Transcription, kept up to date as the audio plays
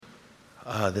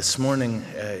This morning,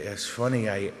 it's funny,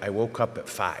 I woke up at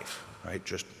 5, right?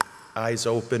 Just eyes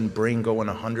open, brain going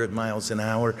 100 miles an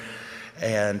hour.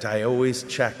 And I always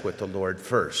check with the Lord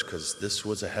first, because this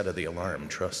was ahead of the alarm,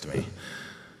 trust me.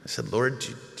 I said, Lord,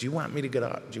 do you want me to get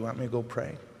up? Do you want me to go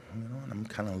pray? And I'm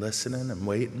kind of listening and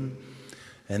waiting.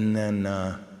 And then,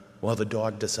 the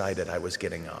dog decided I was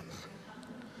getting up.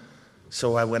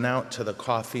 So I went out to the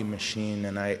coffee machine,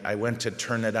 and I went to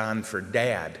turn it on for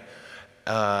Dad,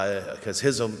 because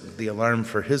the alarm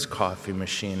for his coffee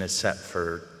machine is set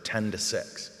for 10 to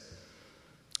 6.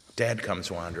 Dad comes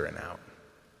wandering out.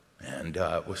 And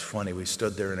it was funny, we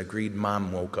stood there and agreed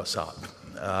Mom woke us up.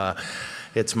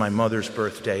 It's my mother's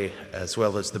birthday, as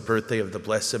well as the birthday of the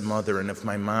Blessed Mother, and if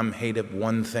my mom hated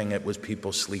one thing, it was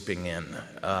people sleeping in.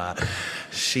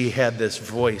 She had this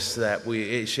voice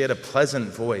she had a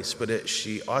pleasant voice, but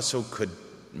she also could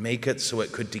make it so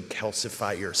it could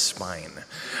decalcify your spine.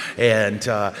 And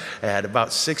at about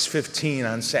 6:15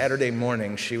 on Saturday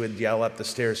morning, she would yell up the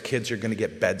stairs, "Kids are going to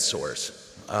get bed sores."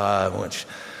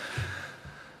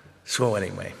 So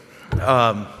anyway,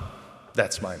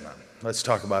 that's my mom. Let's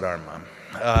talk about our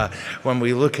mom. When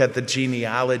we look at the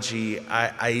genealogy,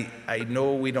 I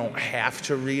know we don't have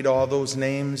to read all those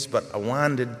names, but I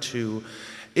wanted to,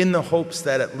 in the hopes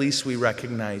that at least we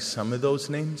recognize some of those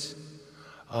names.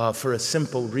 For a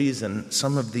simple reason,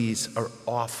 some of these are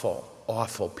awful,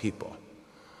 awful people.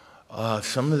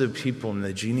 Some of the people in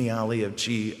the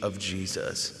genealogy of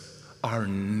Jesus are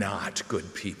not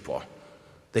good people.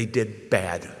 They did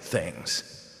bad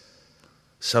things.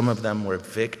 Some of them were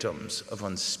victims of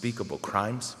unspeakable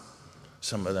crimes.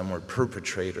 Some of them were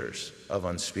perpetrators of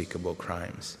unspeakable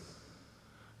crimes.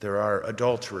 There are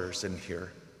adulterers in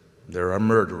here. There are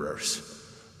murderers.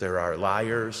 There are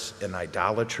liars and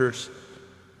idolaters.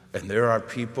 And there are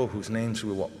people whose names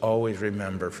we will always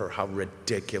remember for how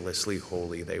ridiculously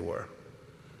holy they were.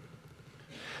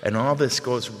 And all this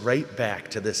goes right back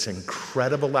to this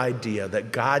incredible idea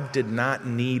that God did not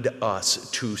need us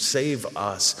to save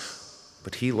us,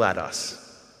 but He let us.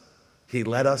 He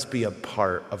let us be a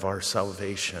part of our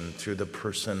salvation through the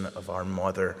person of our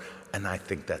mother, and I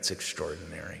think that's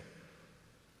extraordinary.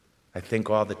 I think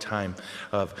all the time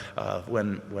of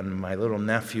when my little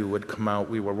nephew would come out,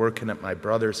 we were working at my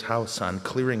brother's house on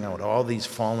clearing out all these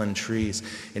fallen trees,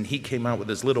 and he came out with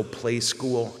his little play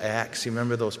school axe. You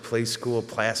remember those play school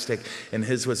plastic? And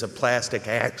his was a plastic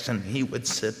axe, and he would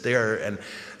sit there, and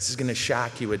this is going to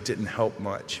shock you, it didn't help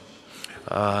much.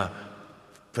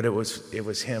 But it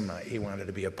was him. He wanted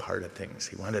to be a part of things.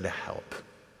 He wanted to help.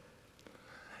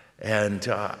 And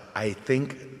I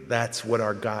think that's what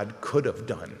our God could have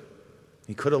done.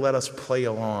 He could have let us play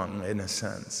along in a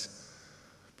sense.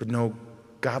 But no,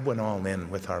 God went all in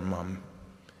with our mom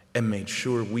and made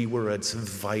sure we were a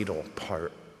vital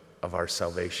part of our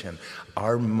salvation.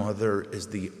 Our mother is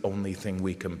the only thing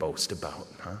we can boast about,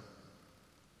 huh?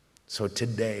 So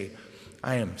today,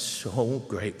 I am so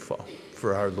grateful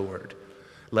for our Lord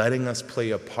letting us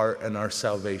play a part in our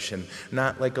salvation,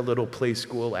 not like a little play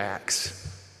school axe,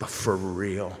 but for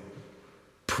real.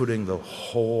 Putting the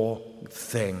whole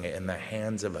thing in the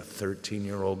hands of a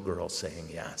 13-year-old girl saying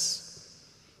yes.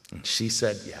 And she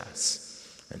said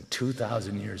yes. And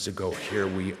 2,000 years ago, here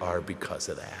we are because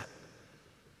of that.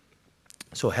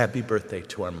 So happy birthday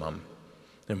to our mom.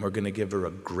 And we're going to give her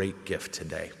a great gift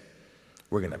today.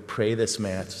 We're going to pray this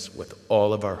Mass with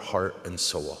all of our heart and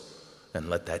soul and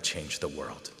let that change the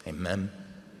world. Amen?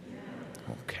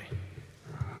 Okay.